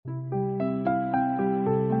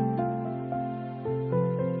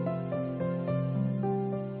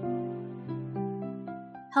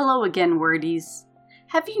Hello again, wordies.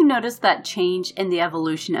 Have you noticed that change and the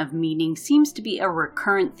evolution of meaning seems to be a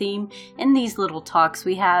recurrent theme in these little talks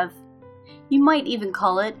we have? You might even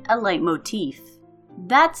call it a leitmotif.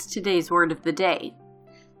 That's today's word of the day.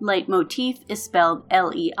 Leitmotif is spelled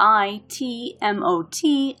L-E-I-T-M-O-T-I-F.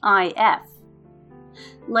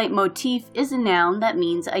 Leitmotif is a noun that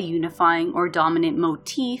means a unifying or dominant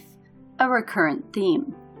motif, a recurrent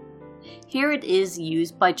theme. Here it is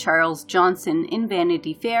used by Charles Johnson in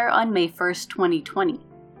Vanity Fair on May 1st, 2020.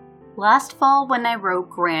 Last fall, when I wrote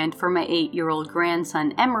Grand for my 8-year-old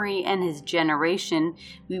grandson Emery and his generation,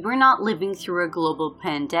 we were not living through a global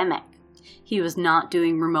pandemic. He was not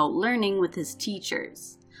doing remote learning with his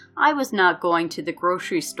teachers. I was not going to the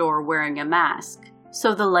grocery store wearing a mask.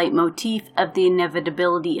 So the leitmotif of the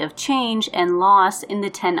inevitability of change and loss in the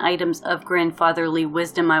 10 items of grandfatherly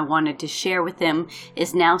wisdom I wanted to share with him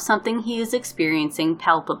is now something he is experiencing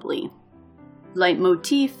palpably.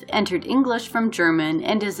 Leitmotif entered English from German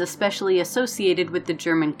and is especially associated with the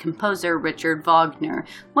German composer Richard Wagner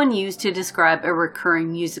when used to describe a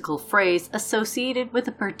recurring musical phrase associated with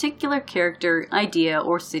a particular character, idea,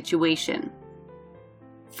 or situation.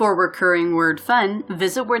 For recurring word fun,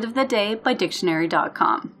 visit Word of the Day by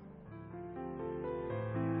Dictionary.com.